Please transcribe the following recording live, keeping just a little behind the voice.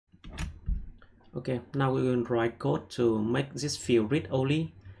Okay, now we will write code to make this field read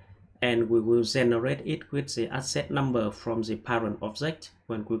only, and we will generate it with the asset number from the parent object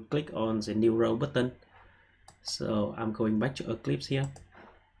when we click on the new row button. So I'm going back to Eclipse here.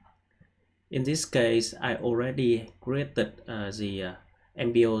 In this case, I already created the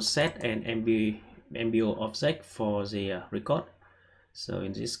MBO set and MBO object for the record. So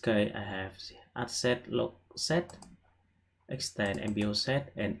in this case, I have the asset log set, extend MBO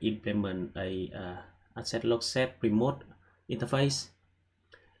set, and implement a asset log set remote interface.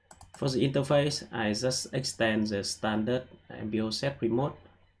 For the interface, I just extend the standard MBO set remote.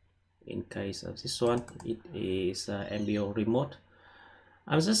 In case of this one, it is MBO remote.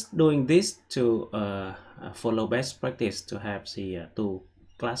 I'm just doing this to follow best practice to have the two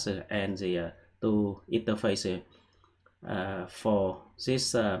classes and the two interfaces for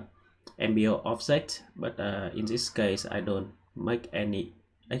this MBO object, but in this case I don't make any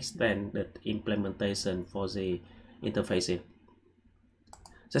extended implementation for the interface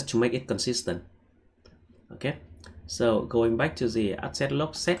just to make it consistent. Okay, so going back to the asset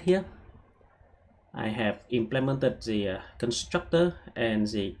log set here, I have implemented the constructor and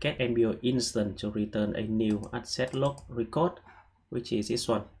the get MBO instance to return a new asset log record, which is this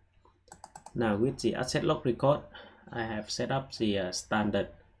one. Now with the asset log record, I have set up the standard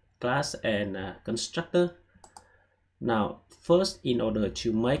class and constructor. Now first, in order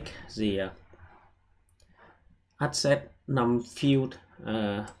to make the asset num field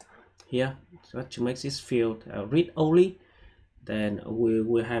here, so to make this field read only, then we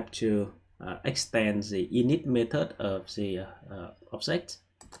will have to extend the init method of the object.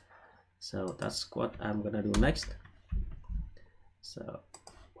 So that's what I'm gonna do next. So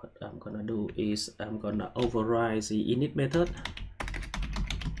what I'm gonna do is I'm gonna override the init method.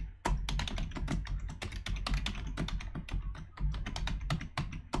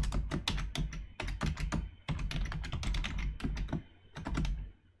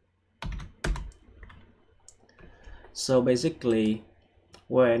 So basically,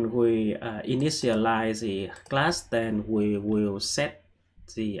 when we initialize the class, then we will set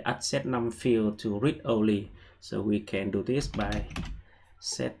the asset num field to read only. So we can do this by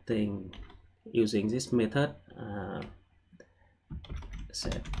setting using this method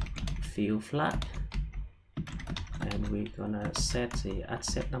set field flag, and we're gonna set the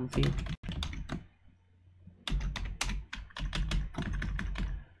asset num field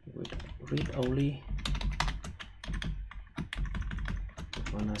with read only.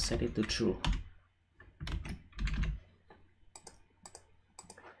 We're gonna set it to true.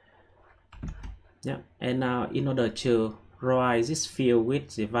 Yeah, and now in order to write this field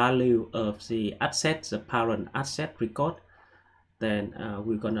with the value of the asset, the parent asset record, then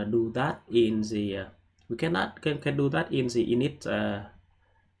we're gonna do that in the we can do that in the init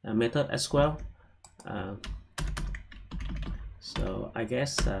method as well. So I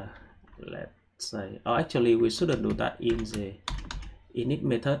guess let's say, oh, actually we shouldn't do that in the init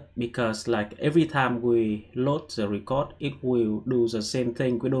method, because like every time we load the record, it will do the same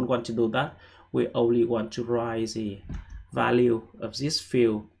thing. We don't want to do that. We only want to write the value of this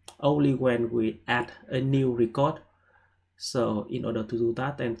field only when we add a new record. So in order to do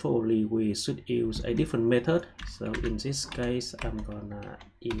that, then probably we should use a different method. So in this case, I'm gonna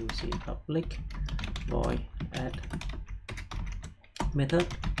use the public void add method.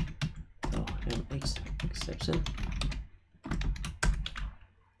 So mx exception.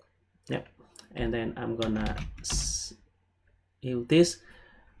 Yep, and then I'm gonna use this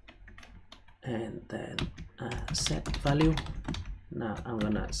and then set value. Now I'm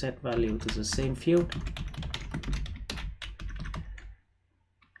gonna set value to the same field.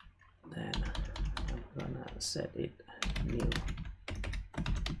 Then I'm gonna set it new.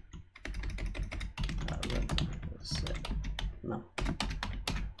 Set num.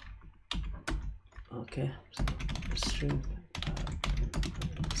 Okay, so string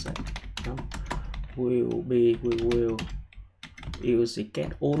set num we will use the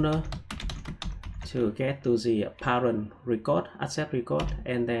get owner to get to the parent record, asset record,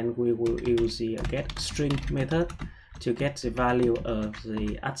 and then we will use the get string method to get the value of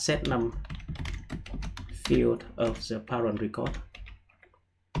the asset num field of the parent record.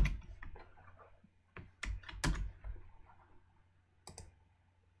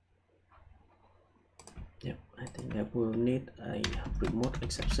 Yep, I think that will need a remote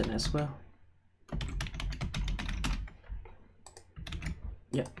exception as well.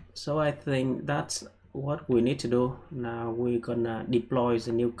 Yeah, so I think that's what we need to do. Now we're gonna deploy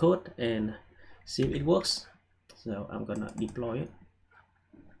the new code and see if it works. So I'm gonna deploy it.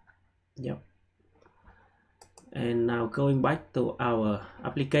 Yep. And now going back to our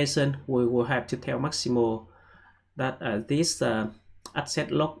application, we will have to tell Maximo that this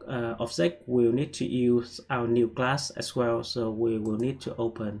asset log object will need to use our new class as well. So we will need to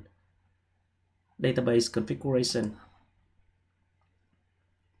open database configuration,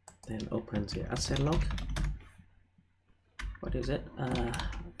 then open the asset log. What is it?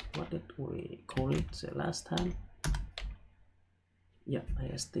 What did we call it the last time? Yeah,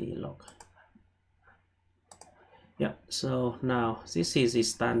 AST log. Yeah, so now this is the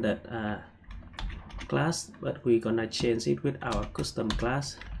standard class, but we're gonna change it with our custom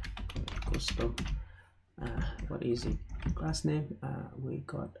class. Custom, what is it? Class name? We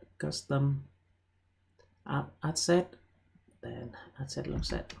got custom asset, then asset log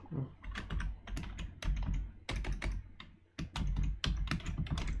set.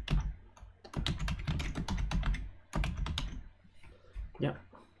 Yeah.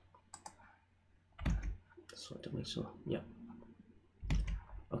 So to make sure, yeah.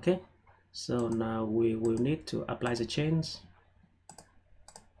 Okay. So now we will need to apply the change.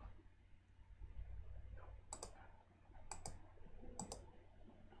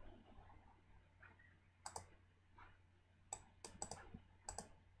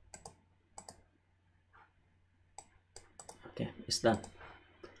 Okay, it's done.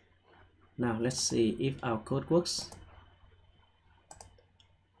 Now let's see if our code works.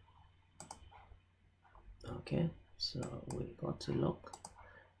 Okay, so we got to log.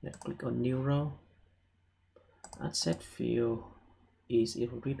 Let's click on new row. Asset field is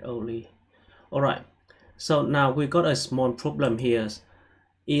read only. All right. So now we got a small problem here.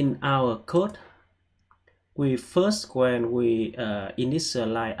 In our code, we first, when we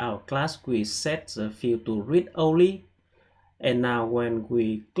initialize our class, we set the field to read only. And now when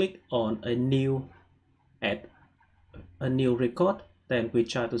we click on a new record, then we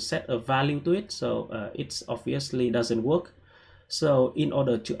try to set a value to it. So it obviously doesn't work. So in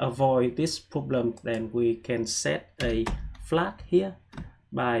order to avoid this problem, then we can set a flag here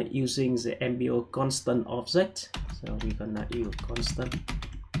by using the MBO constant object. So we're gonna use constant,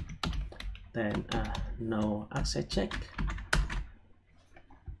 then no access check.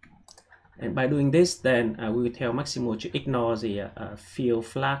 And by doing this, then we will tell Maximo to ignore the field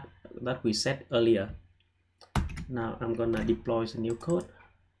flag that we set earlier. Now I'm gonna deploy the new code.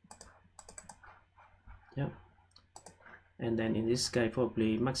 Yeah. And then in this case,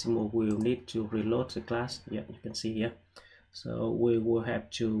 probably Maximo will need to reload the class. Yeah, you can see here. So we will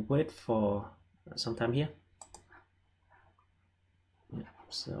have to wait for some time here. Yeah,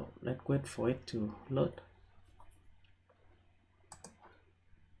 so let's wait for it to load.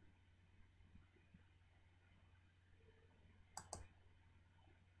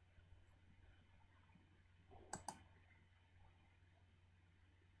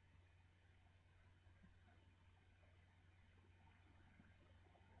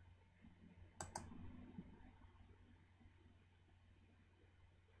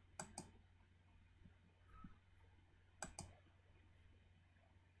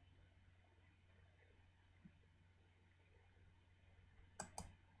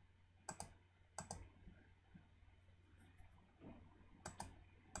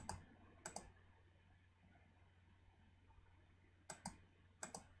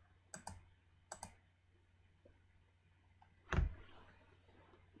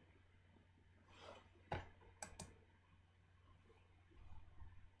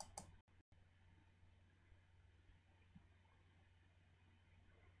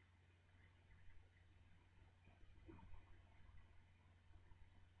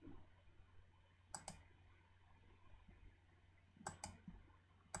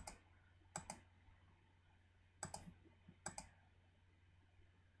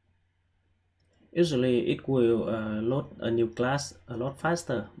 Usually it will load a new class a lot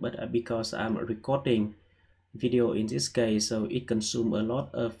faster, but because I'm recording video in this case, so it consumes a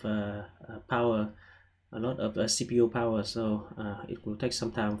lot of power, a lot of CPU power, so it will take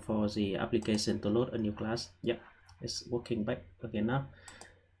some time for the application to load a new class. Yep, it's working back again now.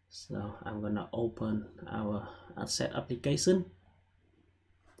 So I'm gonna open our asset application.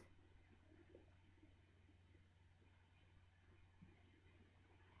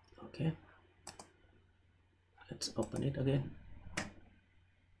 Okay, let's open it again,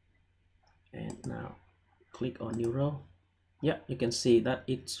 and now click on new row. Yeah, you can see that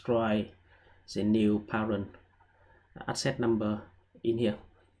it's try the new parent asset number in here.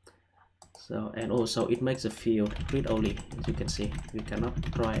 So, and also it makes a field read only. As you can see, we cannot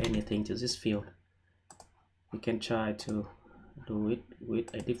try anything to this field. We can try to do it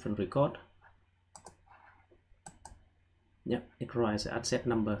with a different record. Yeah, it writes the asset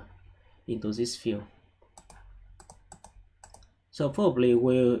number into this field. So probably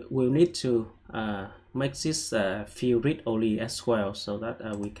we'll need to make this field read only as well, so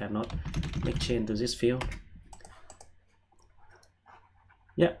that we cannot make change to this field.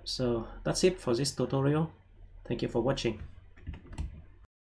 Yeah, so that's it for this tutorial. Thank you for watching.